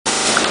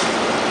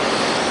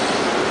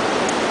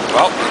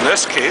Well, in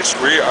this case,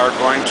 we are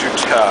going to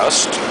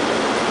test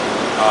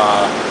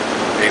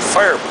a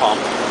fire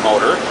pump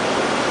motor,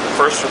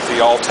 first with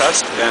the all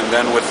test and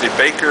then with the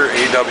Baker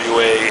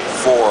AWA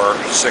II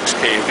 6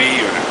 kV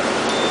unit.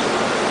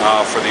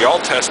 For the all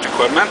test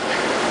equipment,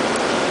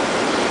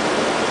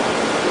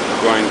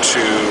 I'm going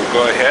to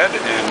go ahead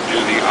and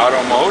do the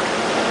auto mode,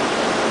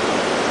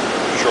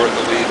 short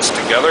the leads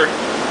together.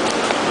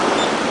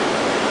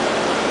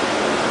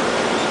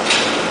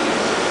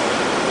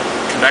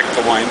 Connect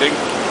the winding.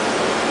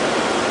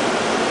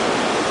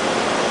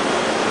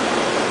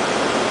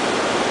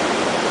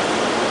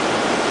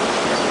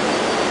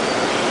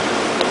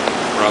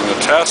 Run the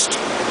test.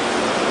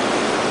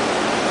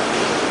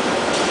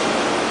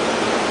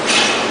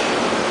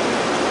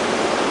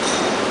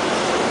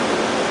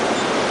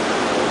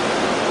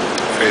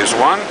 Phase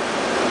 1.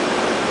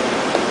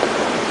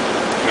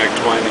 Connect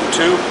winding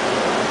 2.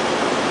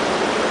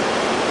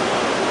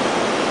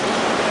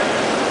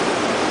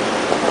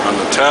 Run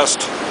the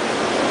test.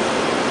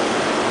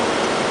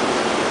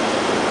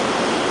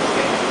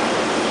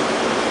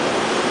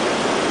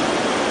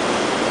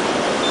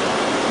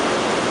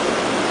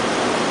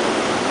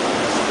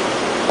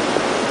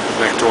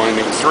 Connect to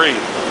winding 3.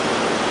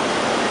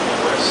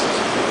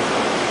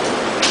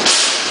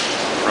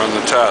 Run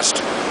the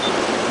test.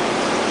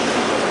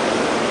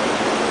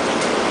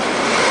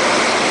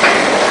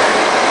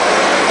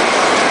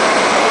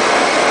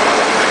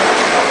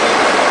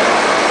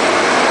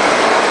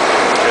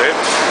 Okay.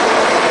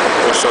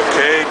 Looks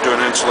okay. Do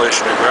an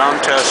insulation and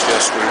ground test.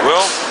 Yes, we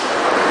will.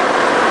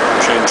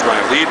 Change my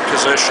lead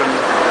position.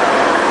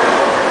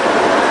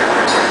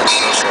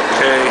 Press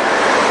OK.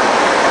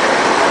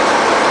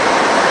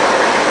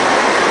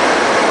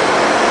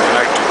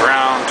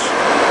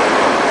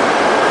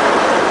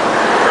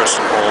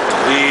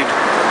 Lead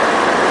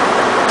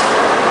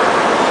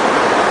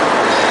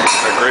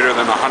at greater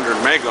than 100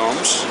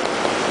 megohms.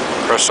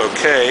 Press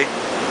OK.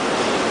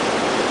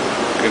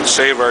 We can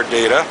save our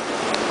data.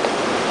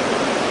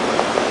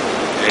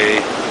 A,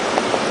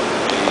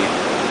 B,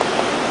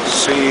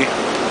 C.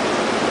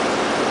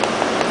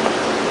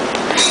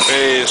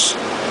 Phase.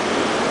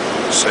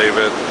 Save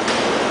it.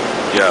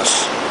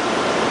 Yes.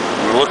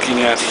 What we're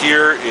looking at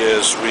here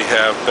is we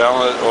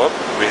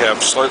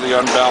have slightly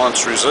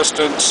unbalanced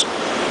resistance.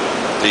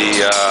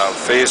 The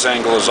phase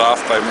angle is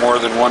off by more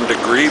than 1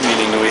 degree,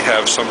 meaning we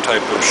have some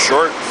type of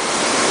short.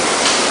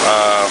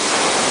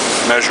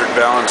 Measured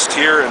balanced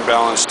here and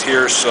balanced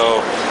here, so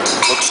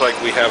looks like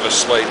we have a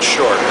slight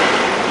short.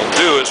 What we'll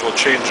do is we'll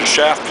change the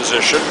shaft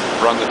position,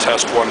 run the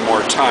test one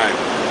more time.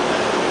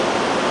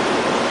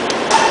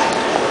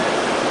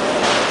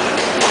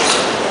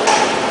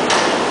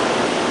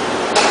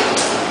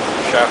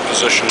 Shaft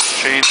position is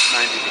changed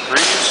 90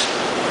 degrees.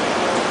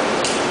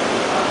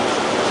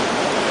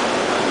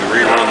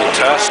 Rerun the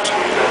test.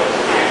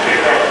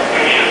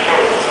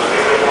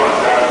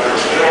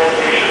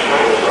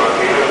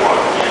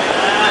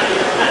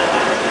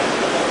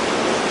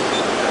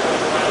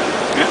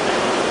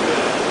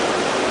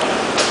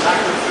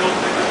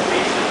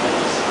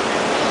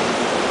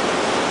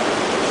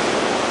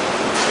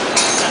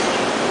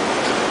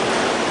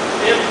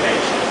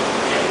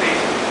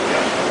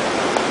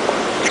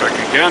 Check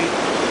again.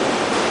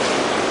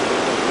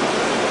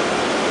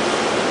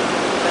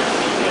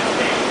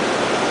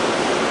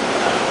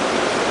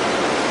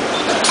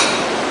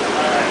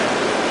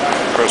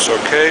 Press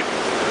OK.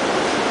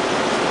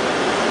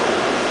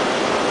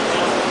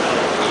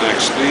 The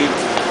next lead.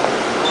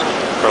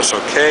 Press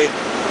OK.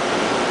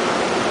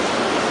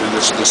 And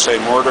this is the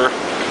same order.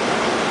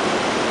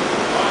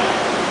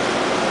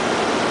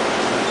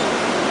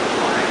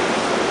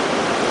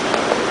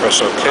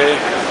 Press OK.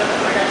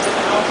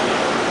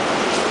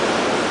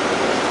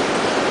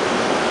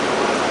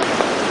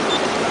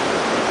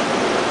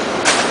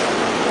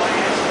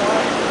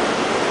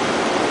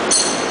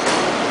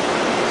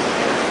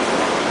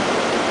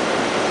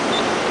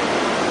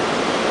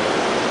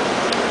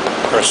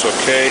 Press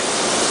OK.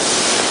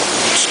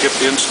 Skip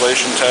the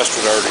insulation test,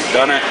 we'd already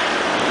done it.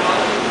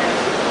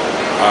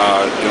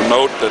 You'll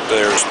note that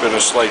there's been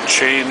a slight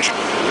change.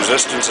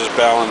 Resistance is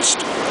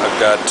balanced. I've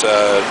got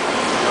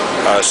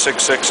 6,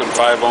 6, and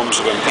 5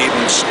 ohms of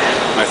impedance.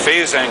 My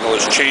phase angle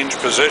has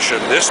changed position.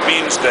 This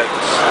means that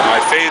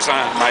my phase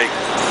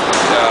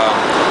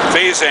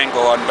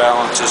angle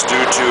unbalance is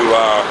due to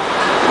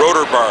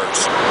rotor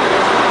bars.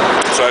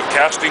 So I have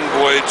casting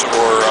voids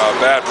or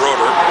bad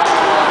rotor.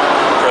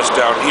 Press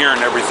down here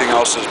and everything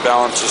else is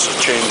balances have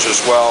changed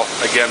as well.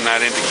 Again,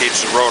 that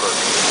indicates the rotor.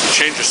 You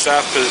change the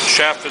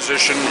shaft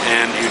position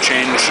and you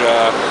change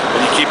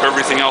and you keep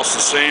everything else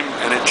the same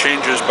and it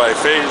changes by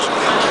phase.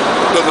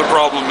 Then the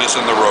problem is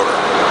in the rotor.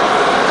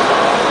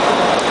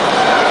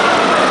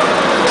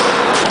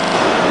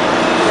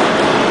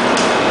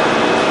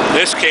 In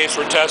this case,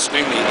 we're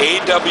testing the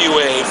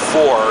AWA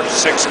II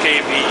 6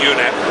 kV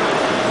unit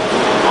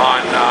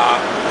on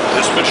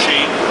this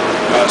machine,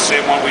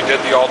 same one we did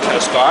the all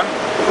test on,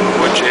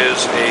 which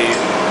is a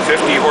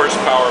 50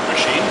 horsepower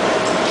machine.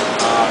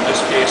 In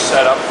this case,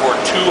 set up for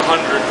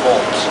 200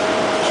 volts.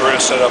 So we're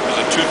going to set up as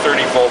a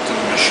 230 volt in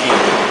the machine.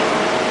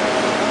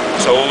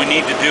 So what we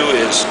need to do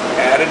is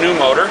add a new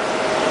motor.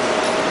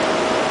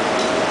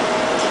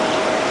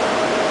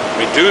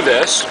 We do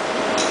this.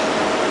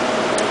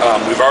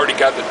 We've already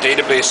got the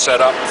database set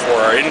up for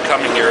our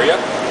incoming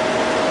area.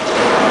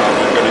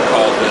 We're going to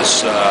call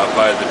this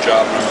by the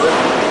job number.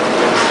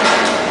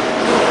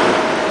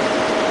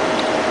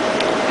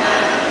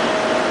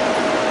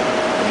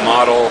 The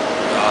model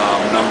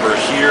number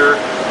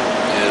here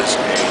is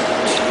a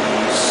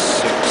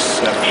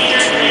T672.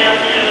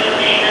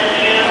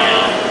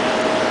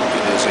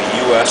 It is a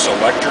US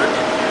electric.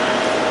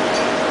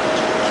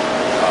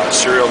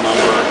 Serial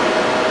number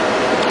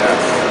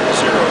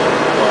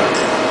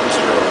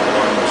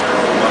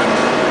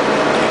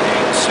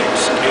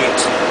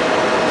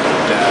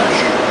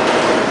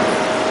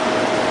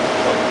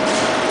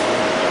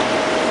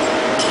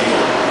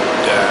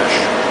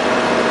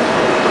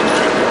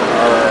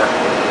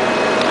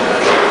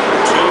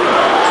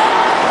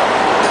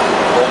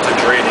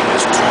Voltage rating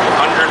is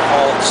 200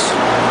 volts.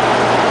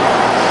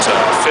 It's a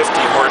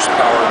 50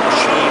 horsepower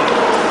machine.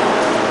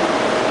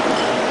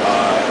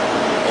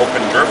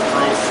 Open drift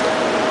roof.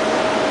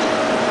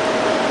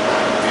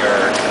 We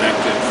are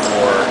connected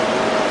for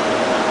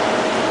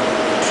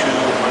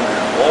 200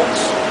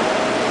 volts.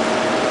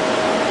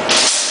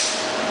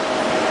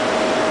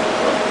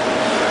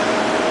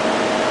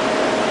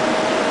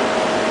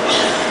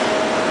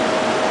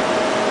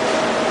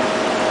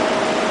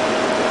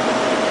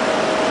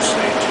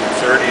 Say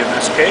 230 in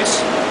this case.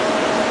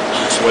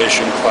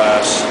 Insulation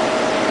class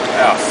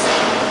F.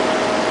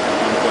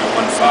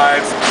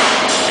 1.15.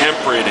 Amp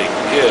rating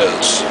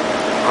is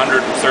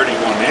 131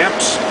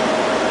 amps.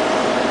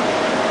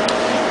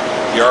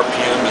 The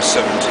RPM is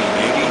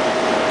 1780.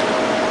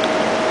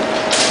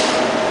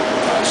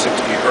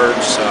 60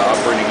 hertz.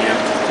 Operating amp,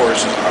 of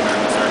course, is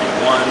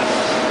 131.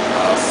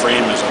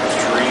 Frame is a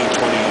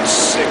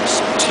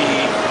 326T.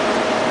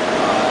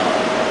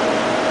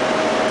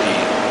 The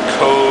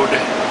code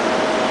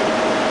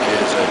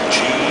is a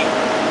G.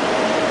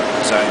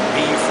 Design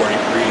B, 40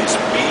 degrees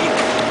B.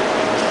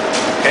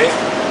 Okay.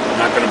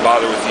 I'm not going to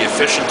bother with the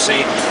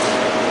efficiency.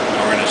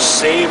 Now we're going to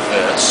save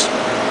this,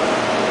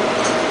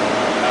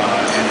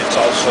 and it's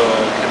also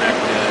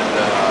connected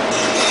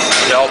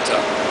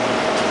delta.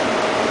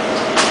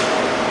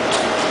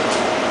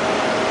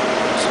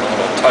 It's a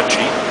little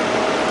touchy.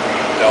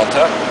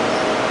 Delta.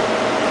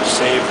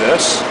 Save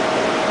this.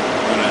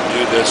 I'm going to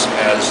do this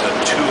as a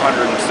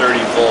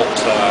 230 volt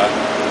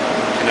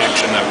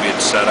connection that we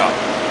had set up.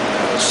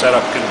 Now, the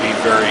setup can be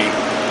very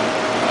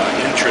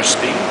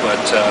interesting, but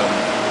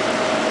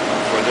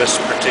for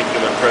this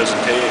particular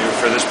presentation,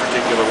 for this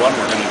particular one,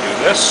 we're going to do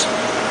this.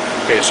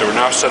 Okay, so we're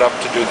now set up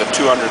to do the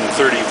 230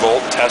 volt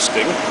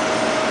testing.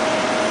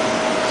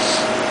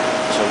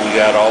 So we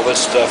got all this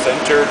stuff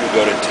entered. We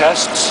go to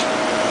tests.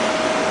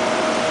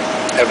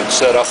 Have it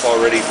set up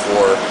already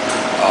for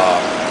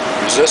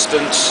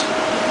resistance.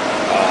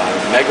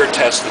 Megger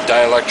test the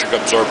dielectric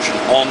absorption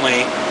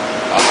only.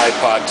 A high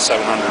pod to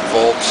 700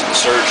 volts. The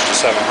surge to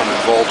 700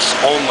 volts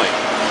only.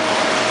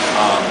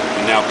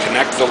 We now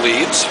connect the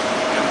leads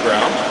and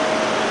ground.